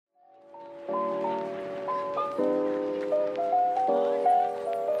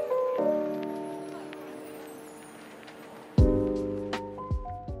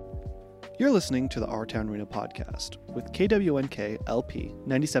You're listening to the Our Town Reno podcast with KWNK LP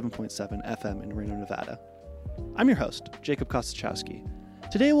 97.7 FM in Reno, Nevada. I'm your host, Jacob Kosachowski.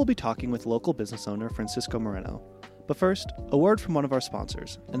 Today we'll be talking with local business owner Francisco Moreno. But first, a word from one of our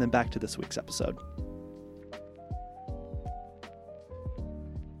sponsors, and then back to this week's episode.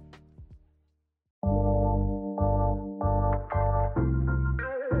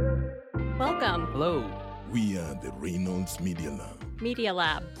 Welcome. Hello. We are the Reynolds Media Lab. Media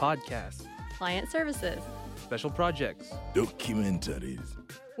Lab. Podcast. Client services. Special projects. Documentaries.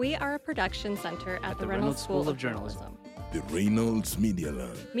 We are a production center at the Reynolds School of Journalism. The Reynolds Media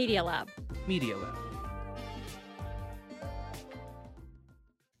Lab. Media Lab. Media Lab.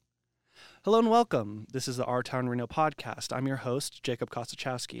 Hello and welcome. This is the Our Town Reno podcast. I'm your host, Jacob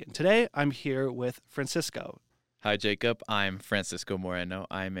Kosachowski, and today I'm here with Francisco. Hi, Jacob. I'm Francisco Moreno.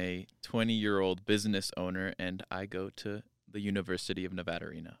 I'm a 20-year-old business owner, and I go to the University of Nevada,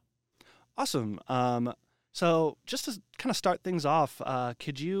 Reno. Awesome. So just to kind of start things off,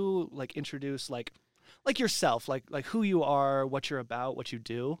 could you introduce yourself, like who you are, what you're about, what you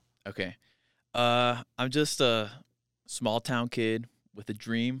do? Okay. I'm just a small town kid with a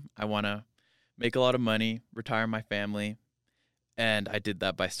dream. I want to make a lot of money, retire my family, and I did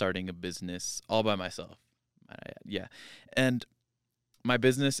that by starting a business all by myself. Yeah. And my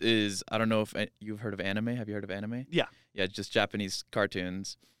business is, I don't know if you've heard of anime. Have you heard of anime? Yeah. Yeah, just Japanese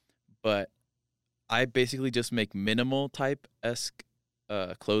cartoons. But I basically just make minimal type-esque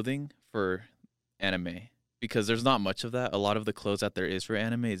clothing for anime because there's not much of that. A lot of the clothes that there is for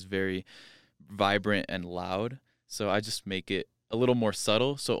anime is very vibrant and loud. So I just make it a little more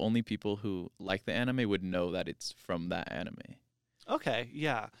subtle so only people who like the anime would know that it's from that anime. Okay,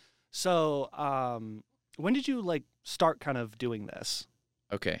 yeah. So when did you start kind of doing this?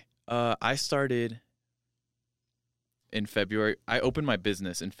 Okay. I started in February. I opened my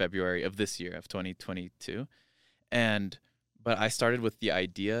business in February of this year, of 2022. But I started with the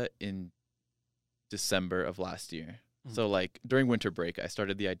idea in December of last year. Mm-hmm. So during winter break, I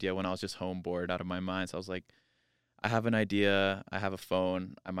started the idea when I was just home bored out of my mind. So I was like, I have an idea. I have a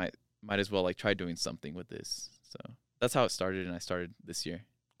phone. I might as well try doing something with this. So that's how it started, and I started this year.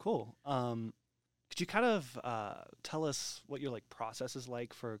 Cool. Could you kind of tell us what your process is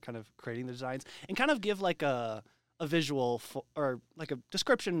like for kind of creating the designs, and kind of give a visual or a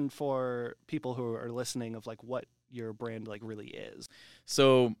description for people who are listening of what your brand really is?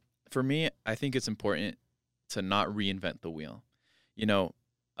 So for me, I think it's important to not reinvent the wheel. You know,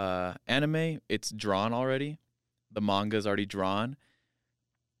 anime, it's drawn already. The manga is already drawn.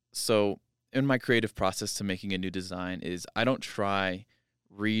 So in my creative process to making a new design is I don't try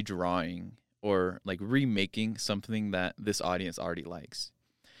redrawing or remaking something that this audience already likes.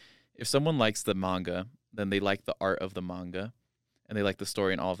 If someone likes the manga, then they like the art of the manga and they like the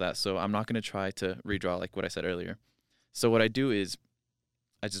story and all of that. So I'm not going to try to redraw like what I said earlier. So what I do is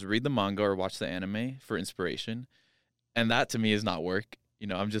I just read the manga or watch the anime for inspiration. And that to me is not work. You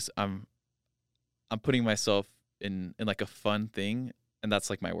know, I'm putting myself in a fun thing, and that's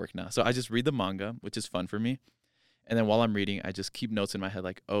my work now. So I just read the manga, which is fun for me. And then while I'm reading, I just keep notes in my head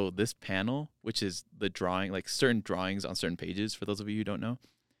oh, this panel, which is the drawing, certain drawings on certain pages, for those of you who don't know.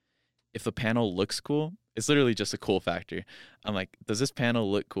 If the panel looks cool, it's literally just a cool factor. I'm like, does this panel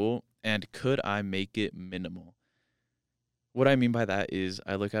look cool? And could I make it minimal? What I mean by that is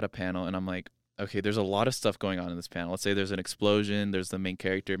I look at a panel and I'm like, okay, there's a lot of stuff going on in this panel. Let's say there's an explosion, there's the main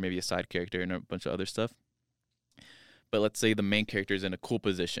character, maybe a side character, and a bunch of other stuff. But let's say the main character is in a cool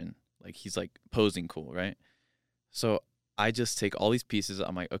position. He's posing cool, right? So I just take all these pieces.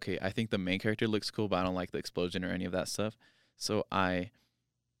 I'm like, okay, I think the main character looks cool, but I don't like the explosion or any of that stuff. So I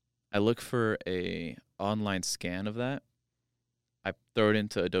look for a online scan of that. I throw it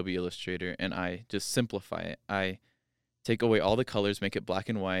into Adobe Illustrator and I just simplify it. I take away all the colors, make it black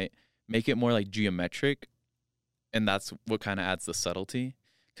and white, make it more geometric. And that's what kind of adds the subtlety.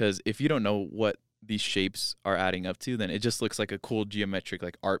 Because if you don't know what these shapes are adding up to, then it just looks like a cool geometric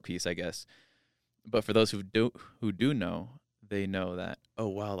art piece, I guess. But for those who do know, they know that, oh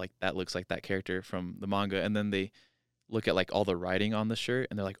wow, that looks like that character from the manga, and then they look at all the writing on the shirt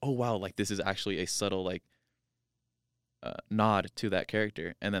and they're like, oh wow, this is actually a subtle nod to that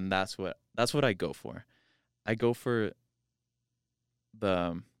character. And then that's what I go for. I go for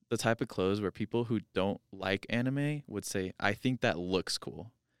the type of clothes where people who don't like anime would say, I think that looks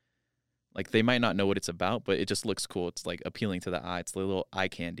cool. They might not know what it's about, but it just looks cool. It's appealing to the eye. It's a little eye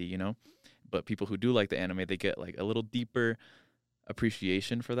candy, you know? But people who do like the anime, they get a little deeper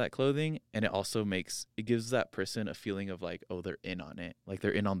appreciation for that clothing. And it also gives that person a feeling of oh, they're in on it.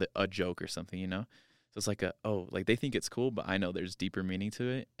 They're in on a joke or something, you know? So it's they think it's cool, but I know there's deeper meaning to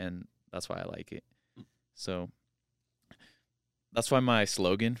it. And That's why I like it. So that's why my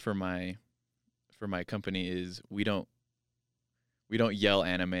slogan for my company is we don't yell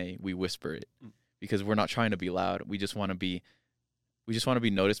anime, we whisper it, because we're not trying to be loud. We just want to be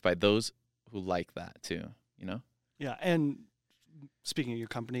noticed by those who like that too, you know? Yeah. And speaking of your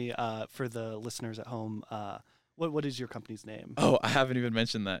company, for the listeners at home, what is your company's name? Oh, I haven't even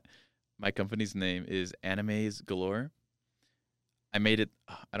mentioned that. My company's name is Animes Galore. I made it,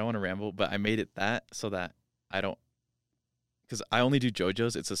 I don't want to ramble, but I made it that so that because I only do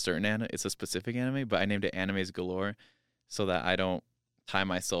JoJo's. It's a certain anime, it's a specific anime, but I named it Animes Galore so that I don't tie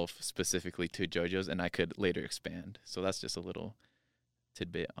myself specifically to JoJo's and I could later expand. So that's just a little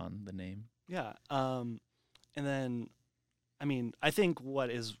tidbit on the name. Yeah. And then, I mean, I think what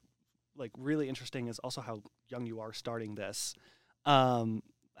is like really interesting is also how young you are starting this.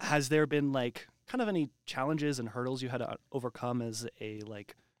 Has there been like kind of any challenges and hurdles you had to overcome as a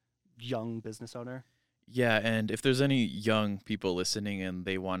like young business owner? Yeah, and if there's any young people listening and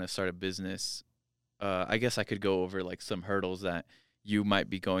they want to start a business, I guess I could go over like some hurdles that you might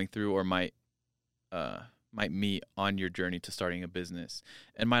be going through or might meet on your journey to starting a business.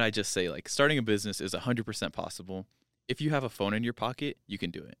 And might I just say, like, starting a business is 100% possible. If you have a phone in your pocket, you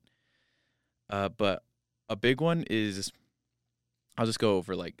can do it. But a big one is, I'll just go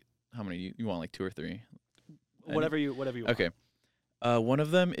over like how many you want, like 2 or 3, whatever you want. Okay. One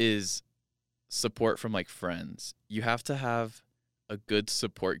of them is support from like friends. You have to have a good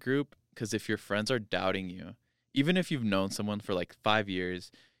support group, because if your friends are doubting you, even if you've known someone for like 5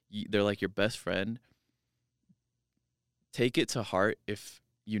 years, they're like your best friend, take it to heart if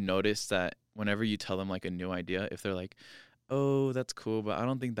you notice that whenever you tell them like a new idea, if they're like, oh, that's cool, but I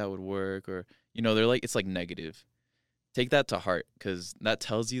don't think that would work, or, you know, they're like, it's like negative. Take that to heart, because that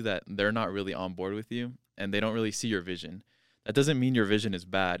tells you that they're not really on board with you and they don't really see your vision. That doesn't mean your vision is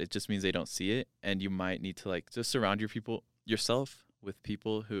bad. It just means they don't see it, and you might need to like just surround yourself with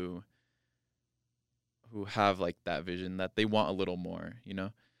people who have like that vision, that they want a little more, you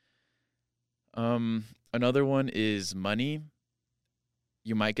know? Another one is money.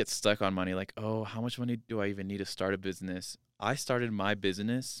 You might get stuck on money, like, oh, how much money do I even need to start a business? I started my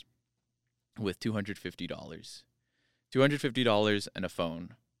business with $250. $250 and a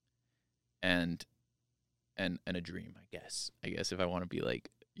phone and a dream, I guess if I want to be like,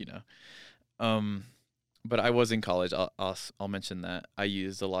 you know. But I was in college. I'll mention that I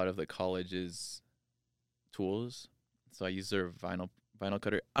used a lot of the college's tools. So I used their vinyl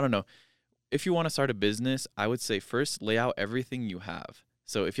cutter. I don't know. If you want to start a business, I would say first lay out everything you have.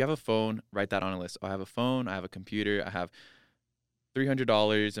 So if you have a phone, write that on a list. I have a phone, I have a computer, I have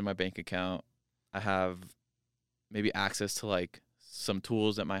 $300 in my bank account. I have maybe access to like some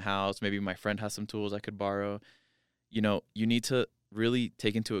tools at my house. Maybe my friend has some tools I could borrow. You know, you need to really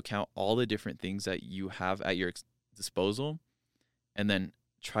take into account all the different things that you have at your disposal, and then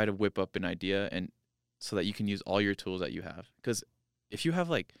try to whip up an idea, and so that you can use all your tools that you have. Because if you have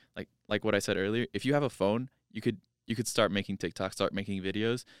like what I said earlier, if you have a phone, you could start making TikTok, start making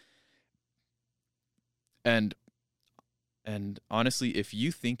videos. And honestly, if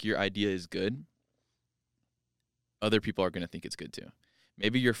you think your idea is good, other people are going to think it's good too.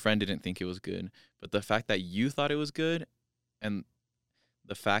 Maybe your friend didn't think it was good, but the fact that you thought it was good, and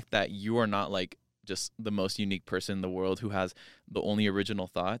the fact that you are not like just the most unique person in the world who has the only original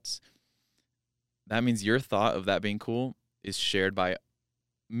thoughts, that means your thought of that being cool is shared by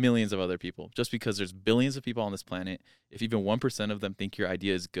millions of other people. Just because there's billions of people on this planet, if even 1% of them think your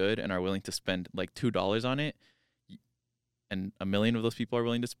idea is good and are willing to spend like $2 on it, and a million of those people are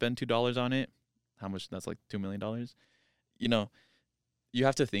willing to spend $2 on it, how much? That's like $2 million. You know, you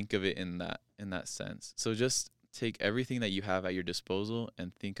have to think of it in that sense. So just take everything that you have at your disposal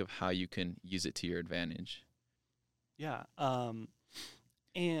and think of how you can use it to your advantage. Yeah.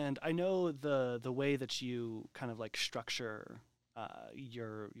 And I know the way that you kind of like structure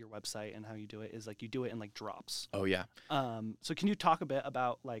your website and how you do it is like you do it in like drops. Oh yeah. So can you talk a bit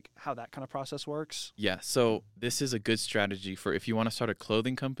about like how that kind of process works? Yeah. So this is a good strategy for if you want to start a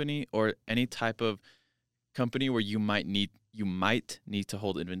clothing company or any type of company where you might need to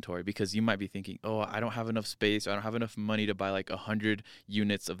hold inventory, because you might be thinking, oh, I don't have enough space, or I don't have enough money to buy like 100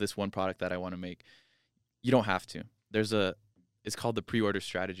 units of this one product that I want to make. You don't have to. It's called the pre-order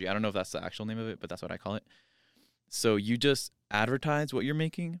strategy. I don't know if that's the actual name of it, but that's what I call it. So you just advertise what you're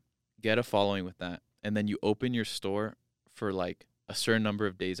making, get a following with that, and then you open your store for like a certain number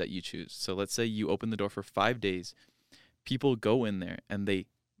of days that you choose. So let's say you open the door for 5 days. People go in there and they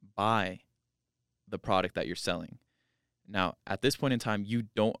buy the product that you're selling. Now, at this point in time, you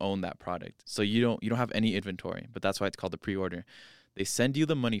don't own that product. So you don't have any inventory, but that's why it's called the pre-order. They send you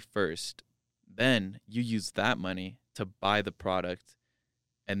the money first, then you use that money to buy the product,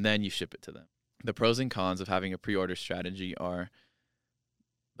 and then you ship it to them. The pros and cons of having a pre-order strategy are,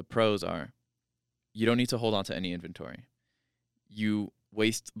 the pros are, you don't need to hold on to any inventory. You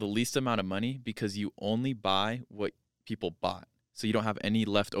waste the least amount of money because you only buy what people bought. So you don't have any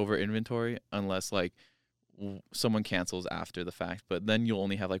leftover inventory unless like someone cancels after the fact, but then you'll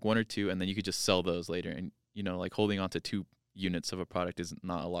only have like 1 or 2, and then you could just sell those later. And, you know, like holding on to 2 units of a product is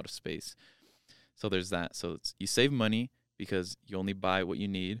not a lot of space. So there's that. So you save money because you only buy what you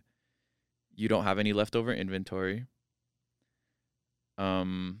need. You don't have any leftover inventory. I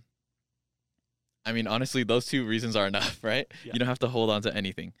mean, honestly, those 2 reasons are enough, right? Yeah. You don't have to hold on to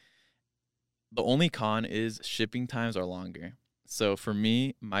anything. The only con is shipping times are longer. So for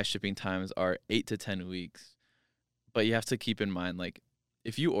me, my shipping times are 8 to 10 weeks. But you have to keep in mind, like,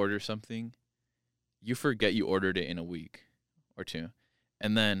 if you order something, you forget you ordered it in a week or 2.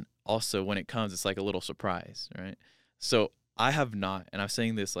 And then also when it comes, it's like a little surprise, right? So I have not, and I'm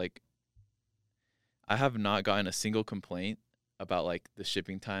saying this, like, I have not gotten a single complaint about, like, the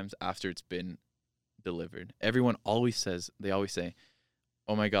shipping times after it's been delivered. Everyone always say,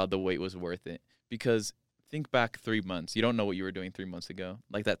 oh my God, the wait was worth it. Because think back 3 months. You don't know what you were doing 3 months ago.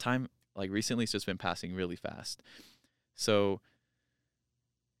 Like, that time, like, recently it's just been passing really fast. So,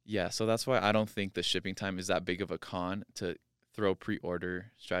 yeah, so that's why I don't think the shipping time is that big of a con to throw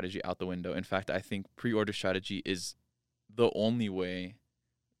pre-order strategy out the window. In fact, I think pre-order strategy is the only way,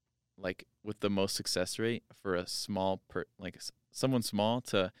 like, with the most success rate for a someone small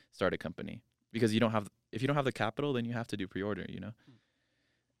to start a company. Because if you don't have the capital, then you have to do pre-order, you know?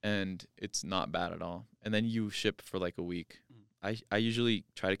 And it's not bad at all. And then you ship for like a week. I usually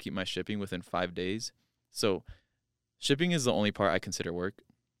try to keep my shipping within 5 days. So shipping is the only part I consider work.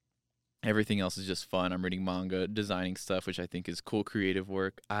 Everything else is just fun. I'm reading manga, designing stuff, which I think is cool creative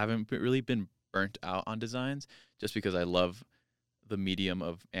work. I haven't really been burnt out on designs just because I love the medium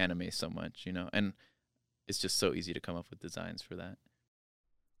of anime so much, you know? And it's just so easy to come up with designs for that.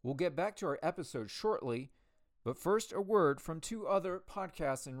 We'll get back to our episode shortly, but first a word from 2 other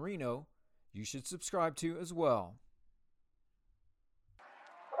podcasts in Reno you should subscribe to as well.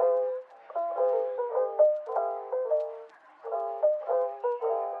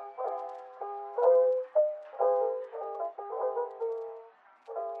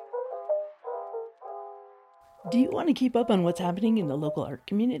 Do you want to keep up on what's happening in the local art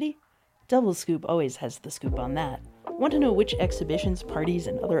community? Double Scoop always has the scoop on that. Want to know which exhibitions, parties,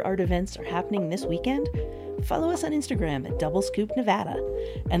 and other art events are happening this weekend? Follow us on Instagram at Double Scoop Nevada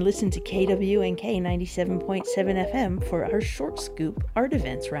and listen to KWNK 97.7 FM for our Short Scoop Art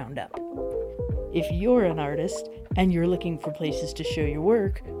Events Roundup. If you're an artist and you're looking for places to show your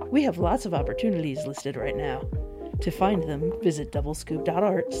work, we have lots of opportunities listed right now. To find them, visit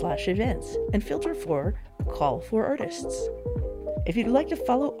doublescoop.art/events and filter for Call for Artists. If you'd like to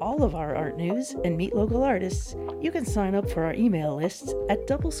follow all of our art news and meet local artists, you can sign up for our email lists at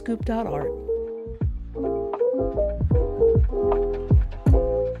doublescoop.art.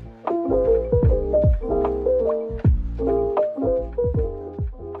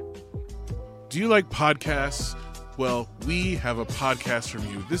 Do you like podcasts? Well, we have a podcast from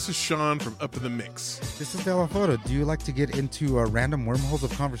you. This is Sean from Up in the Mix. This is Delafoto. Do you like to get into random wormholes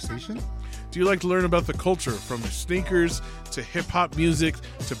of conversation? Do you like to learn about the culture, from sneakers to hip-hop music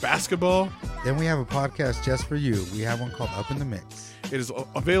to basketball? Then we have a podcast just for you. We have one called Up in the Mix. It is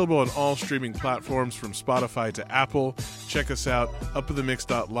available on all streaming platforms from Spotify to Apple. Check us out,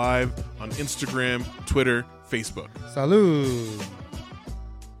 upinthemix.live, on Instagram, Twitter, Facebook. Salud!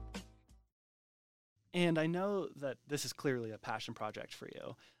 And I know that this is clearly a passion project for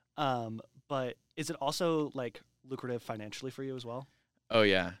you, but is it also like lucrative financially for you as well? Oh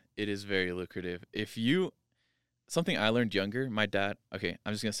yeah, it is very lucrative. Something I learned younger, my dad, okay,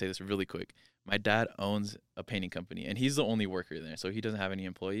 I'm just going to say this really quick. My dad owns a painting company and he's the only worker there. So he doesn't have any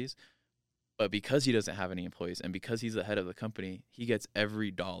employees, but because he doesn't have any employees and because he's the head of the company, he gets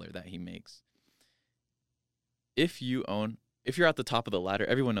every dollar that he makes. If you're at the top of the ladder,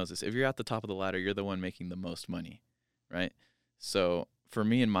 everyone knows this. If you're at the top of the ladder, you're the one making the most money, right? So for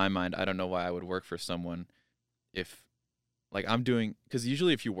me, in my mind, I don't know why I would work for someone because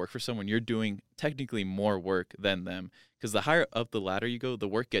usually if you work for someone, you're doing technically more work than them. Because the higher up the ladder you go, the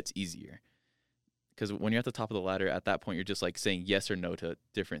work gets easier. Because when you're at the top of the ladder, at that point, you're just like saying yes or no to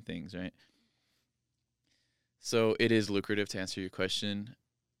different things, right? So it is lucrative, to answer your question.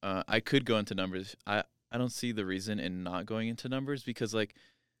 I could go into numbers. I don't see the reason in not going into numbers because, like,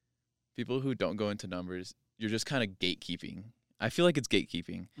 people who don't go into numbers, you're just kind of gatekeeping. I feel like it's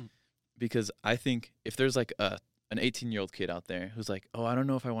gatekeeping because I think if there's, like, a an 18-year-old kid out there who's like, oh, I don't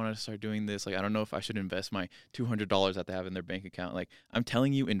know if I want to start doing this. Like, I don't know if I should invest my $200 that they have in their bank account. Like, I'm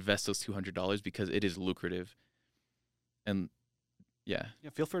telling you, invest those $200 because it is lucrative. And yeah,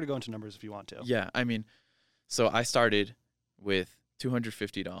 feel free to go into numbers if you want to. Yeah, I mean, so I started with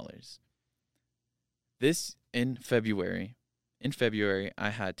 $250. This in February, I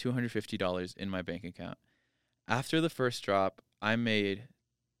had $250 in my bank account. After the first drop, I made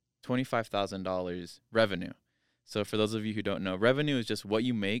 $25,000 revenue. So for those of you who don't know, revenue is just what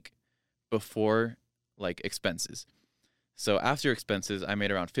you make before like expenses. So after expenses, I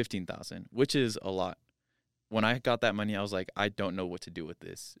made around $15,000, which is a lot. When I got that money, I was like, I don't know what to do with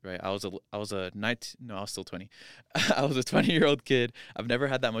this, right? I was still 20. I was a 20-year-old kid. I've never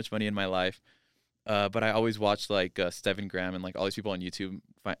had that much money in my life. But I always watched like Stephen Graham and like all these people on YouTube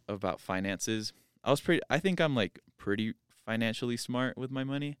about finances. I think I'm like pretty financially smart with my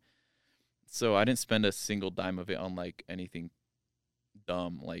money. So I didn't spend a single dime of it on like anything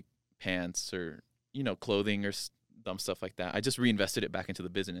dumb, like pants or, clothing or dumb stuff like that. I just reinvested it back into the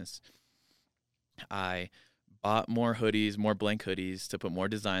business. I bought more hoodies, more blank hoodies to put more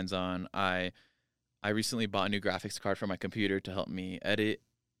designs on. I recently bought a new graphics card for my computer to help me edit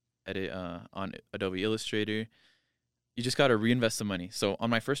on Adobe Illustrator. You just got to reinvest the money. So on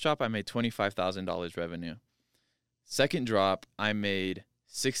my first drop, I made $25,000 revenue. Second drop, I made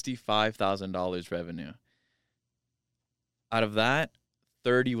 $65,000 revenue. Out of that,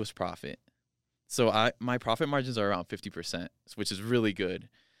 30 was profit. So my profit margins are around 50%, which is really good.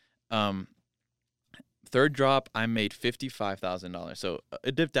 Third drop, I made $55,000. So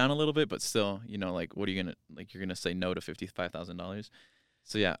it dipped down a little bit, but still, like, what are you you're going to say no to $55,000?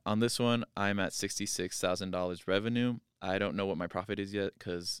 So yeah, on this one, I'm at $66,000 revenue. I don't know what my profit is yet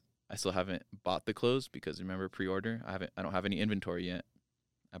because I still haven't bought the clothes because remember pre-order. I don't have any inventory yet.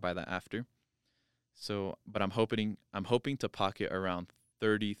 I buy that after. So, but I'm hoping to pocket around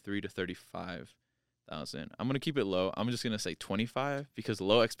 33 to 35,000. I'm gonna keep it low. I'm just gonna say 25 because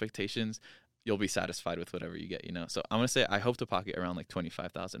low expectations, you'll be satisfied with whatever you get. So I'm gonna say I hope to pocket around like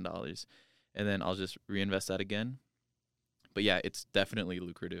 $25,000, and then I'll just reinvest that again. But yeah, it's definitely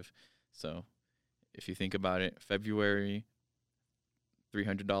lucrative. So if you think about it, February,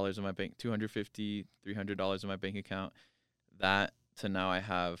 $300 in my bank, $250, $300 in my bank account. That to now I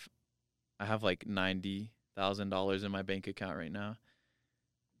have like $90,000 in my bank account right now.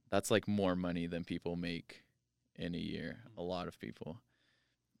 That's like more money than people make in a year. A lot of people.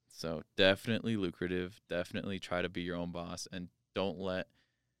 So definitely lucrative. Definitely try to be your own boss and don't let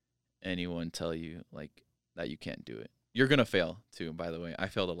anyone tell you like that you can't do it. You're going to fail too, by the way. I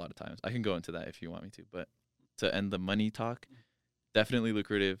failed a lot of times. I can go into that if you want me to, but to end the money talk, definitely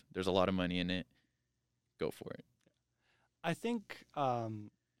lucrative. There's a lot of money in it. Go for it. I think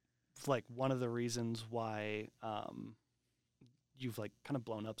like one of the reasons why you've like kind of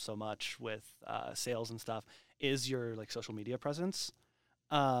blown up so much with sales and stuff is your like social media presence.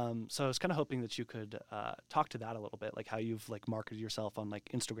 So I was kind of hoping that you could talk to that a little bit, like how you've like marketed yourself on like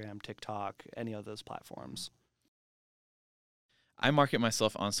Instagram, TikTok, any of those platforms. I market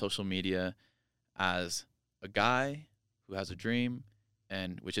myself on social media as a guy who has a dream,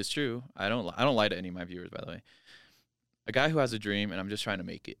 and which is true. I don't lie to any of my viewers, by the way. A guy who has a dream, and I'm just trying to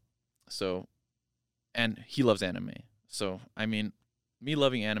make it. So, and he loves anime. So, I mean, me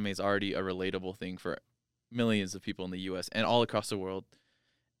loving anime is already a relatable thing for millions of people in the U.S. and all across the world.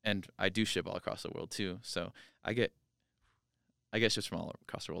 And I do ship all across the world too. So I get ships from all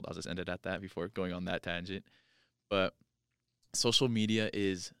across the world. I'll just end it at that before going on that tangent. But social media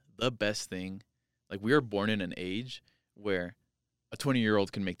is the best thing. Like, we are born in an age where a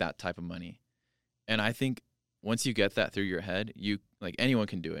 20-year-old can make that type of money. And I think once you get that through your head, like anyone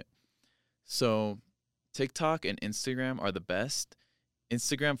can do it. So TikTok and Instagram are the best.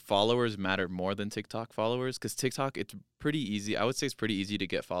 Instagram followers matter more than TikTok followers because TikTok, it's pretty easy. I would say it's pretty easy to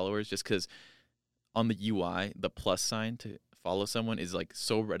get followers just because on the UI, the plus sign to follow someone is like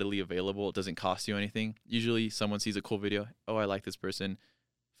so readily available. It doesn't cost you anything. Usually someone sees a cool video. Oh, I like this person.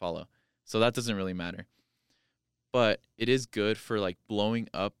 Follow. So that doesn't really matter. But it is good for like blowing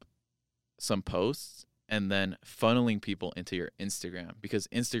up some posts and then funneling people into your Instagram because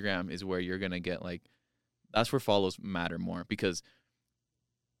Instagram is where you're going to get like, that's where follows matter more because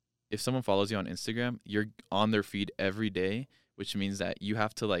if someone follows you on Instagram, you're on their feed every day, which means that you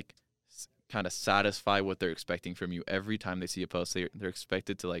have to like kind of satisfy what they're expecting from you every time they see a post. They're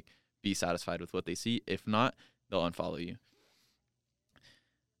expected to like be satisfied with what they see. If not, they'll unfollow you.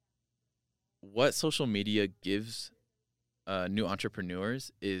 What social media gives new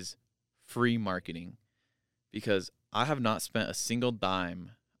entrepreneurs is free marketing because I have not spent a single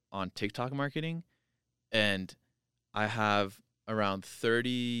dime on TikTok marketing, and I have around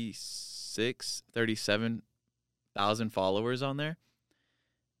 37,000 followers on there.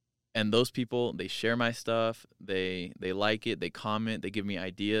 And those people, they share my stuff, they like it, they comment, they give me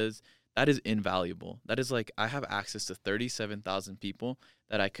ideas. That is invaluable. That is like, I have access to 37,000 people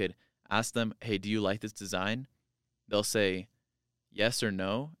that I could ask them, hey, do you like this design? They'll say yes or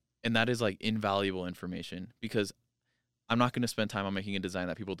no. And that is like invaluable information, because I'm not going to spend time on making a design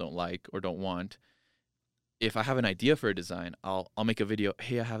that people don't like or don't want. If I have an idea for a design, I'll make a video.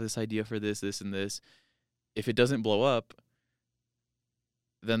 Hey, I have this idea for this, and this. If it doesn't blow up,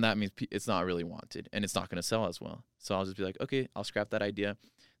 then that means it's not really wanted and it's not going to sell as well. So I'll just be like, okay, I'll scrap that idea.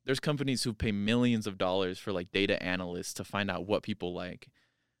 There's companies who pay millions of dollars for like data analysts to find out what people like,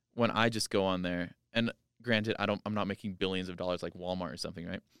 when I just go on there. And granted, I'm not making billions of dollars like Walmart or something,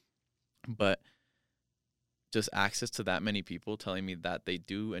 right? But just access to that many people telling me that they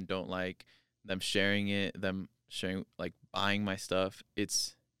do and don't like, them sharing it, them sharing, like buying my stuff,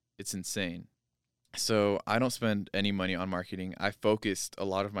 it's insane. So I don't spend any money on marketing. I focused a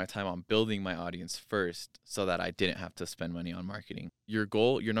lot of my time on building my audience first so that I didn't have to spend money on marketing. Your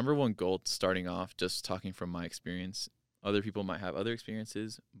number one goal starting off, just talking from my experience, other people might have other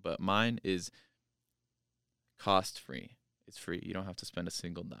experiences, but mine is cost free. It's free. You don't have to spend a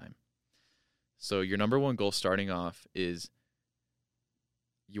single dime. So your number one goal starting off is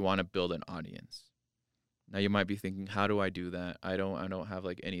you want to build an audience. Now you might be thinking, how do I do that? I don't have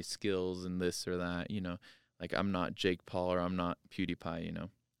like any skills in this or that, like I'm not Jake Paul or I'm not PewDiePie,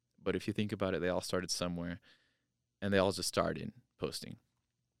 But if you think about it, they all started somewhere and they all just started posting.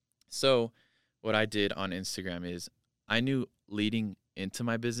 So what I did on Instagram is I knew leading into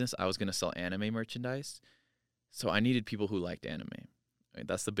my business, I was going to sell anime merchandise. So I needed people who liked anime. Right?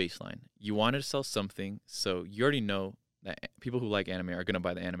 That's the baseline. You wanted to sell something, so you already know that people who like anime are going to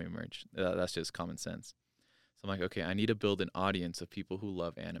buy the anime merch. That's just common sense. So I'm like, okay, I need to build an audience of people who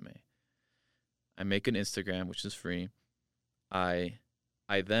love anime. I make an Instagram, which is free. I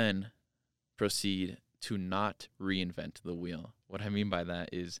then proceed to not reinvent the wheel. What I mean by that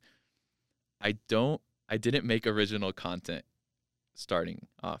is I didn't make original content starting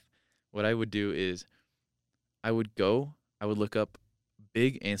off. What I would do is I would look up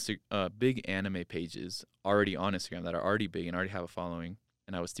big anime pages already on Instagram that are already big and already have a following,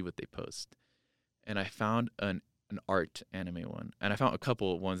 and I would see what they post. And I found an art anime one. And I found a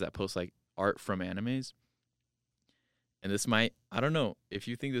couple of ones that post like art from animes. And this might, I don't know if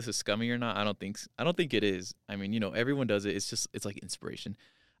you think this is scummy or not. I don't think it is. I mean, everyone does it. It's like inspiration.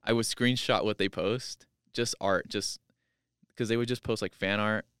 I would screenshot what they post, just art, just because they would just post like fan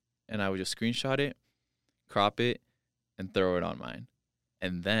art, and I would just screenshot it, crop it, and throw it on mine.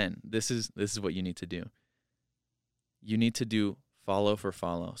 And then this is what you need to do. You need to do follow for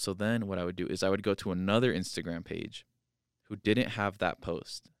follow. So then what I would do is I would go to another Instagram page who didn't have that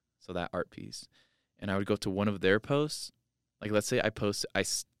post, so that art piece, and I would go to one of their posts. Like let's say I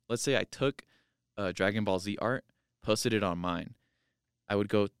took Dragon Ball Z art, posted it on mine. I would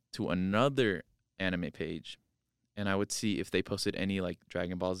go to another anime page, and I would see if they posted any like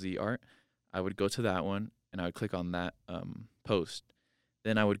Dragon Ball Z art. I would go to that one, and I would click on that post.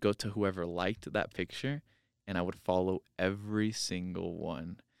 Then I would go to whoever liked that picture, and I would follow every single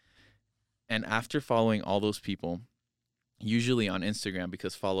one. And after following all those people, usually on Instagram,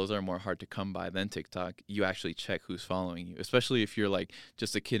 because follows are more hard to come by than TikTok, you actually check who's following you, especially if you're like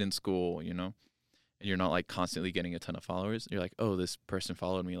just a kid in school, and you're not like constantly getting a ton of followers. You're like, oh, this person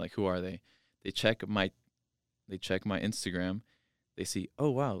followed me. Like, who are they? They check my Instagram. They see,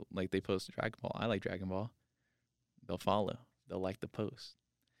 oh, wow, like they post Dragon Ball. I like Dragon Ball. They'll follow. They'll like the post.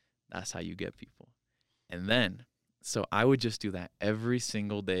 That's how you get people. And then, so I would just do that every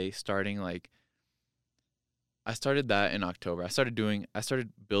single day, starting like, I started that in October. I started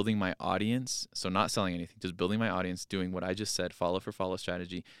building my audience. So not selling anything, just building my audience, doing what I just said, follow for follow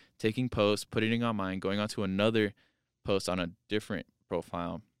strategy, taking posts, putting it on mine, going on to another post on a different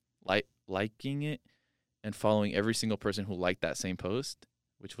profile, liking it and following every single person who liked that same post,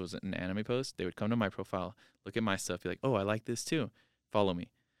 which was an anime post. They would come to my profile, look at my stuff, be like, oh, I like this too. Follow me.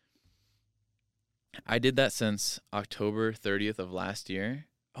 I did that since October 30th of last year.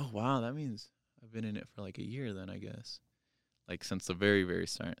 Oh, wow. That means I've been in it for like a year then, I guess. Like since the very, very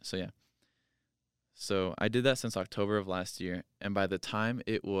start. So, yeah. So I did that since October of last year. And by the time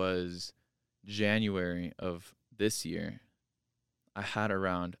it was January of this year, I had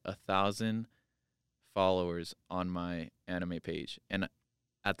around 1,000 followers on my anime page. And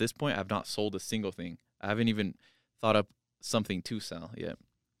at this point, I've not sold a single thing. I haven't even thought up something to sell yet.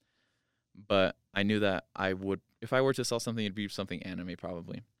 But I knew that I would, if I were to sell something, it'd be something anime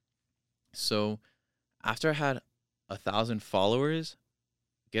probably. So after I had 1,000 followers,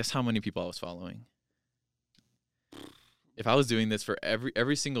 guess how many people I was following? If I was doing this for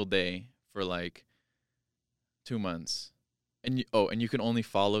every single day for like 2 months, and you can only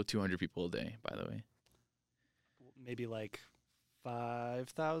follow 200 people a day, by the way. Maybe like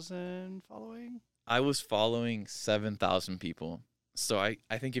 5,000 following? I was following 7,000 people. So I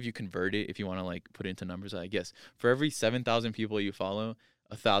think if you convert it, if you want to like put it into numbers, I guess for every 7,000 people you follow,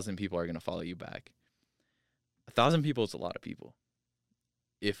 1,000 people are going to follow you back. 1,000 people is a lot of people.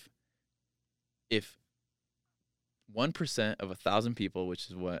 If 1% of 1,000 people, which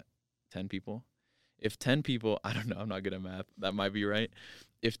is what, 10 people? If 10 people, I don't know, I'm not good at math. That might be right.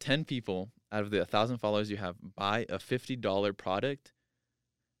 If 10 people out of the 1,000 followers you have buy a $50 product,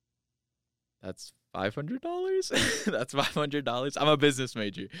 that's $500. That's $500. I'm a business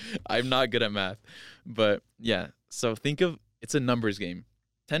major. I'm not good at math. But yeah, so think of, it's a numbers game.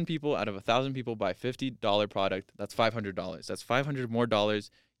 10 people out of 1,000 people buy $50 product. That's $500. That's $500 more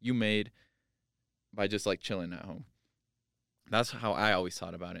dollars you made by just like chilling at home. That's how I always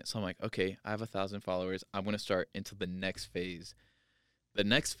thought about it. So I'm like, okay, I have 1,000 followers. I'm going to start into the next phase. The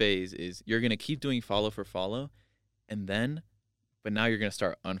next phase is you're going to keep doing follow for follow. But now you're going to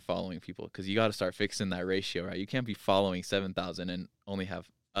start unfollowing people because you got to start fixing that ratio, right? You can't be following 7,000 and only have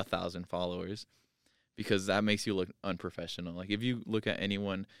 1,000 followers because that makes you look unprofessional. Like if you look at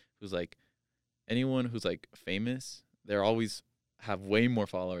anyone who's like famous, they're always have way more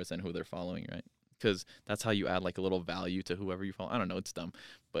followers than who they're following, right? Because that's how you add like a little value to whoever you follow. I don't know, it's dumb,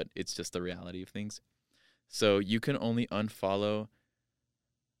 but it's just the reality of things. So you can only unfollow.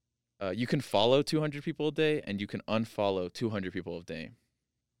 You can follow 200 people a day, and you can unfollow 200 people a day.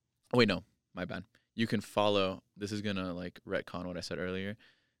 Oh, wait, no, my bad. You can follow. This is gonna like retcon what I said earlier.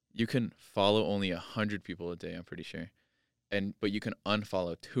 You can follow only 100 people a day. I'm pretty sure, but you can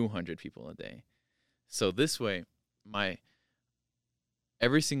unfollow 200 people a day. So this way,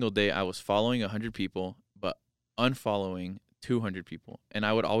 every single day I was following 100 people, but unfollowing 200 people. And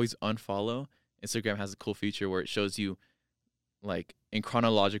I would always unfollow. Instagram has a cool feature where it shows you like in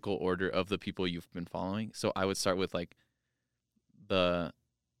chronological order of the people you've been following. So I would start with like the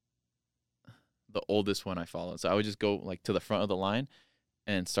oldest one I followed. So I would just go like to the front of the line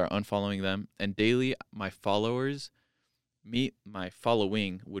and start unfollowing them. And daily my following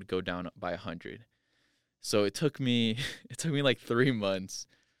would go down by 100. So it took me like 3 months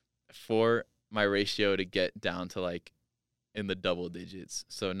for my ratio to get down to like in the double digits.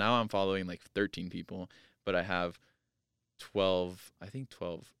 So now I'm following like 13 people, but I have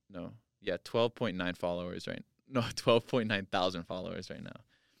 12.9 followers, right? No, 12.9 thousand followers right now.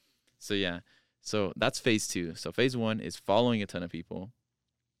 So yeah, so that's phase 2. So phase 1 is following a ton of people.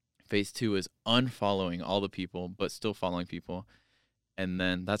 Phase 2 is unfollowing all the people, but still following people. And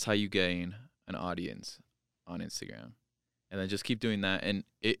then that's how you gain an audience on Instagram. And then just keep doing that, and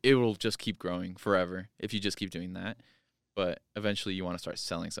it will just keep growing forever if you just keep doing that. But eventually you want to start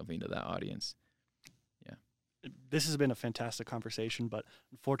selling something to that audience. Yeah. This has been a fantastic conversation, but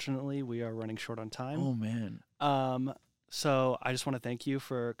unfortunately we are running short on time. Oh, man. So I just want to thank you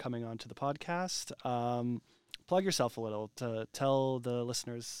for coming on to the podcast. Plug yourself a little to tell the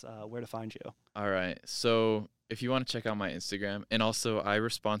listeners where to find you. All right. So if you want to check out my Instagram, and also I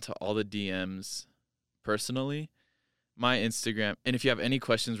respond to all the DMs personally. My Instagram, and if you have any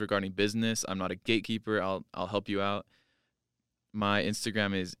questions regarding business, I'm not a gatekeeper. I'll help you out. My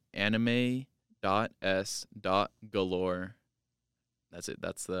Instagram is anime.s.galore. That's it.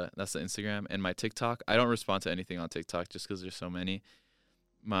 That's the Instagram. And my TikTok, I don't respond to anything on TikTok just because there's so many.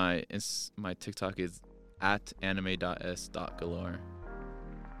 My TikTok is at anime.s.galore.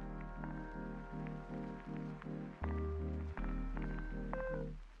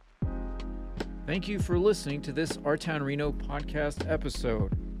 Thank you for listening to this Our Town Reno podcast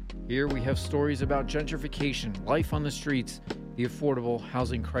episode. Here we have stories about gentrification, life on the streets, the affordable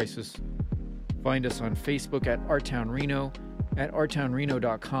housing crisis. Find us on Facebook at Our Town Reno, at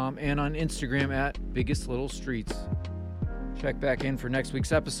ourtownreno.com, and on Instagram at Biggest Little Streets. Check back in for next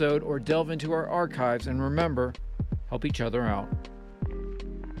week's episode or delve into our archives, and remember, help each other out.